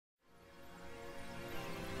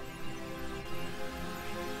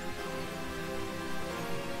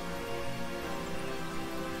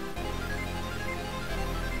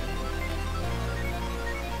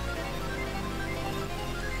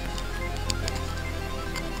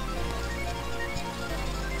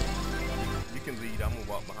I'm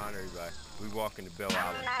gonna walk behind everybody. We walking to Bell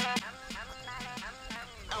Island.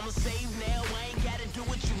 I'ma save now, I ain't gotta do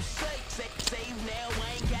what you say. Save now,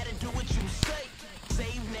 I ain't gotta do what you say.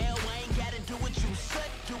 Save now, I ain't gotta do what you say.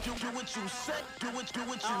 Do what you say. Do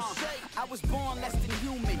what you say. I was born less than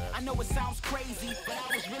human. I know it sounds crazy, but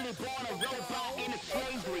I was really born a robot into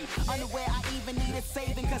slavery. Unaware I even needed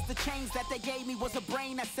saving, cause the chains that they gave me was a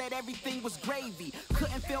brain that said everything was gravy.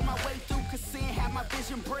 Couldn't feel my way through cause sin had my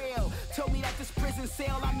vision braille. Told me that this prison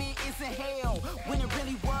cell I'm in isn't hell, when it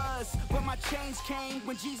really was. But my change came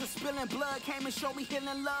when Jesus spilling blood came and showed me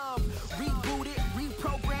healing love. Rebooted,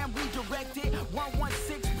 reprogrammed, redirected.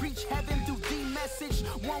 116 preach heaven through the message.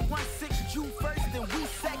 116 Jew first and we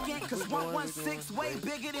second, cause 116 way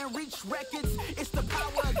bigger than Reach Records. It's the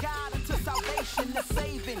power of God unto salvation, the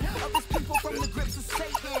saving of his people from the grips of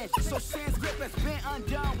Satan. So sin's grip has been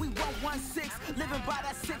undone. We 116 living by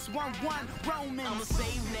that 611 Romans. I'ma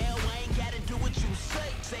save now, I ain't gotta do what you say.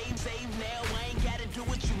 Save now, I ain't gotta do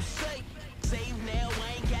what you say. Save now,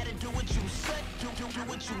 I ain't gotta do what you say. Do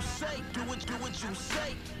what you say. Do what you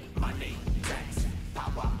say. Money, sex,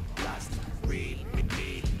 power, lust, greed,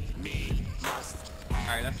 me, must.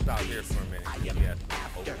 Alright, let's stop here for a minute. I am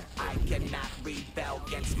after. I cannot rebel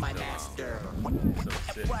against my master.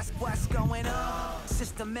 What's going on?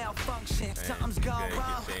 System malfunction. Something's gone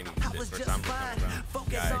wrong. I was just fine.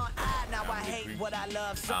 Focus on I. Now I hate what I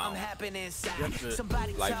love. Something happened inside.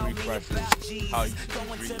 Somebody told me about Jesus.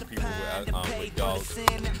 Going to the pine to pay for the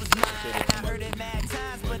sin that was mine. I heard it mad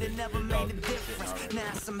times, but it never made a difference.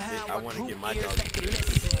 Now somehow I grew ears that could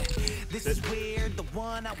listen. This is weird. The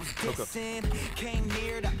one I was dissing came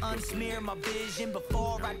near to unsmear my vision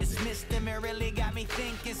before I dismissed him. It really got me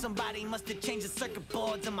thinking somebody must have changed the circuit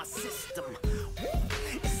boards in my system.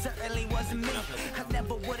 It certainly wasn't me. I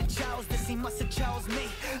never would have chose this. He must have chose me.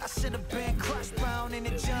 I should have been crushed brown in the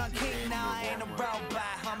John King. Now I ain't a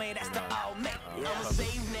robot, homie. That's the old me. I'ma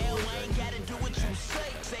save now. I ain't gotta do what you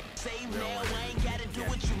say. Save now. I ain't gotta do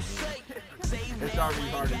what you say. Save now. I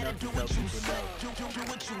ain't gotta do what you say. Do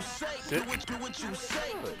what you say. Do what you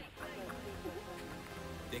say.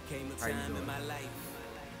 There came a time in my life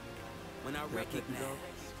when I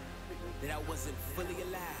recognized that I wasn't fully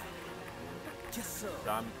alive. Yes, sir.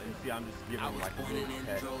 I'm just giving I was like born an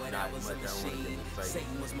android, I was a machine.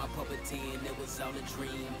 Satan was my puppeteer and it was all a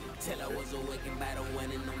dream. Till I was awakened by the one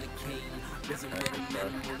and only king. Wasn't with a man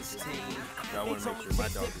on his team. They told me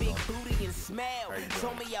chase that big booty and smell.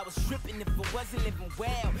 Told me I was tripping if I wasn't living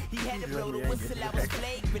well. He had to blow the whistle, I was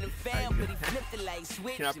flagrant and failed. But he flipped the light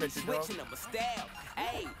switch and switching up a style.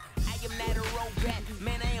 Hey, I am not a robot,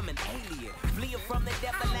 man, I am an alien. Fleeing from the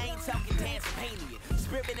devil, I ain't talking Tasmania.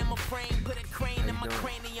 Spirit in my frame, put a crane in my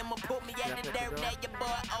cranium. Pull me out the dirt, now your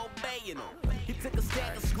boy obeying him. He took a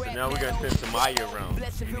stack of scrap. So now we're gonna spend some Maya around.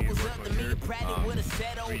 Bless if it was up to me, probably would have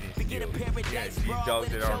settled. To get a paradise brawl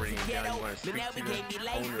with a chosen ghetto. But now we gave me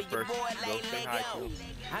life for your boy, let go.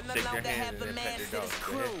 I no longer have a master that's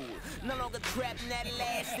cruel. No longer trapped in that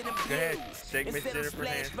last and abused. Instead of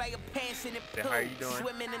splashed by a passionate pool.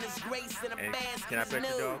 Swimming in his grace in a basket. Can I pet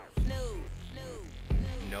your dog?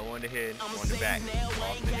 No on the head, I'ma on the back, save now, I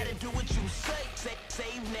off ain't the gotta head. do what you say.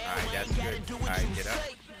 Save now, Alright, I that's ain't gotta good. do what Alright, you get up.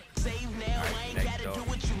 say. Save now, Alright, I ain't next gotta dog. do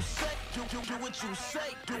what you say. Do what you say.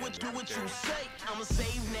 Do what you say. I'ma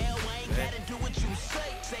save now, I ain't gotta do what you say.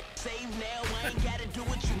 Save now, I ain't gotta do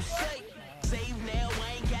what you say. Save now,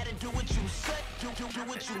 I ain't gotta do what you say. Do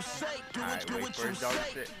what you say. Do what you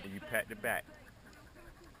say. And you pat the back.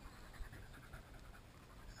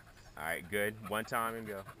 Alright, good. One time and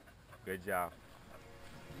go. Good job.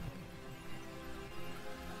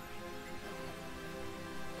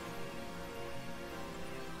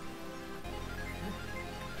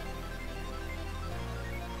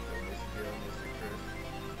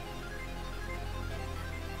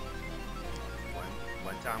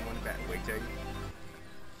 One time on the back. Wait till you.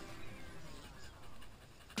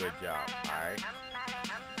 Good job. Alright.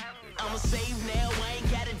 I'ma save now, I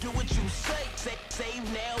ain't gotta do what you say.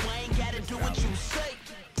 Save now, I ain't gotta do what you say.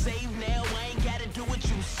 Save now, I ain't gotta do what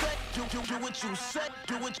you say. Do what you say.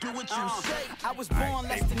 Do what you say. I was born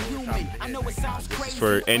less than human. I know it sounds crazy.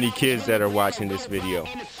 For any kids that are watching this video.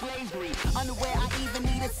 Unaware I even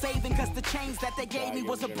needed saving, cause the chains that they gave me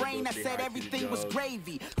was a brain that said everything was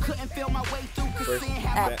gravy. Couldn't feel my way through cause sin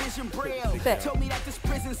had my vision braille. Told me that this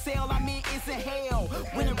prison cell I'm in isn't hell,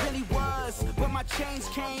 when it really was. But my change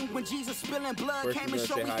came when Jesus spilling blood came and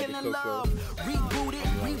showed me healing love. Rebooted,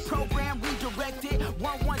 reprogrammed, redirected.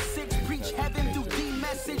 116 preach heaven through the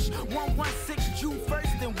message. 116 June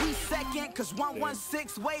 1st and we second. Cause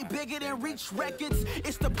 116 way bigger than Reach Records.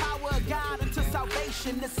 It's the power of God unto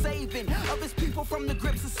salvation, the saving of his people from the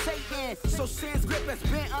grips of Satan. So sin's grip has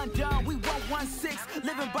been undone. We 116,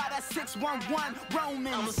 living by that 611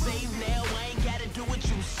 Romans. I'ma save now, I ain't gotta do what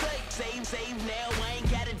you say. Save now, I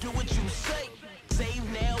ain't gotta do what you say. Save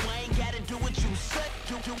now, I ain't gotta do what you say.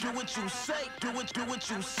 Do what you say. Do what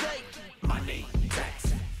you say. Money,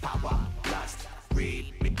 sex, power, lust,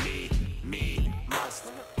 greed, me,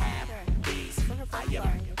 must have these. I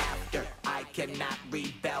am after. I cannot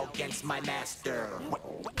rebel against my master.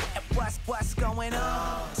 What's going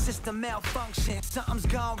on? System malfunction, something's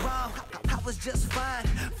gone wrong. I was just fine,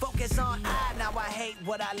 focus on I. Now I hate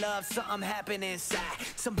what I love, something happened inside.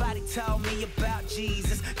 Somebody told me about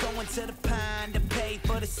Jesus, going to the pine to pay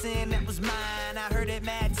for the sin that was mine. I heard it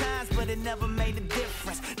mad times, but it never made a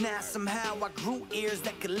difference. Now somehow I grew ears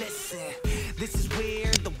that could listen. This is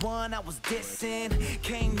weird, the one I was dissing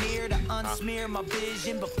came near to unsmear my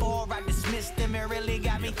vision. Before I dismissed him, it really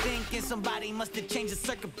got me thinking. Somebody must have changed the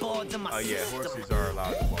circuit boards in my system. Horses are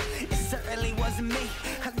allowed to walk. It certainly wasn't me.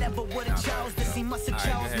 I never would have chose this. He must have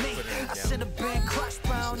chose me. I should have been crushed,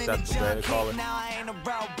 brown in the junkie. Now I ain't a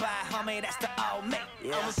robot, homie. That's the old me.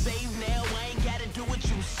 I'ma save now. I ain't gotta do what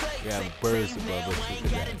you say. Save now. I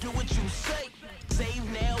ain't gotta do what you say.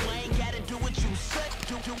 Save now. I ain't gotta do what you say.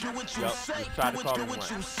 Do what you say. Do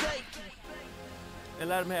what you say. And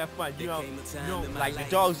let them have fun. You know, like the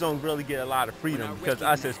dogs don't really get a lot of freedom because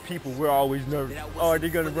us as people, we're always nervous. Oh, are they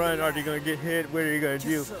gonna run? Are they gonna get hit? What are they gonna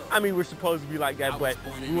do? I mean, we're supposed to be like that, but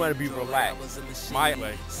we want to be relaxed. My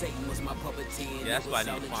way. Yeah, that's what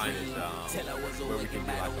I need to find is where we can be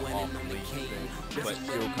like an off-leash thing, but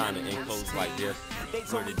still kind of enclosed like this,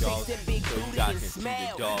 where the dogs, so you guys can see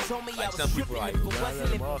the dogs. Like some people are like,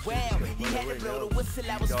 He had to blow the whistle,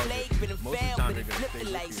 I was flagrant and failed, but he flipped the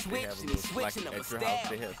light switch and he switching up a style.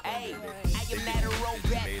 Hey, I am not a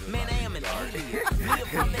robot, man, I am an alien. Me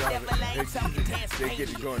from the devil, I ain't talking dance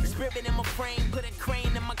paint. Scribbling in my frame, put a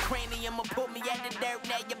crane in my cranium, put me at the dirt,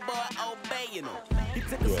 now your boy obeying him. He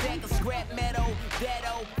took a stack of scrap metal, that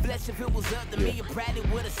bless if it was up to me, you probably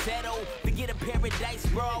would have settled. Forget a paradise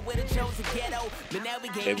brawl with a chosen ghetto, but now we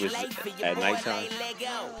gave you life for your boy, ain't let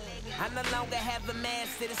go. I no longer have a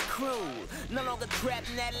master that's cruel, no longer trapped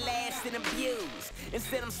in that last and abused.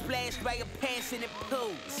 Instead I'm splashed by a passionate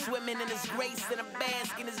pool, swimming in his grace and a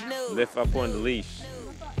bask in his nude. Lift up on the leash.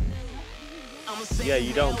 Yeah,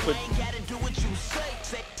 you don't put.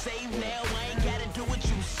 Save now, I ain't gotta do what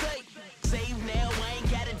you say. Save now, I ain't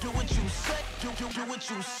gotta do what you say. Do what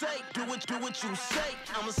you say. Do what you say.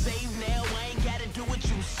 I'ma save now, I ain't gotta do what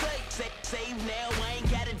you say. Save now, I ain't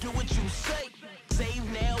gotta do what you say. Save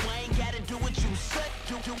now, I ain't gotta do what you say.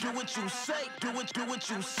 Do what you say. Do what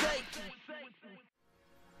you say.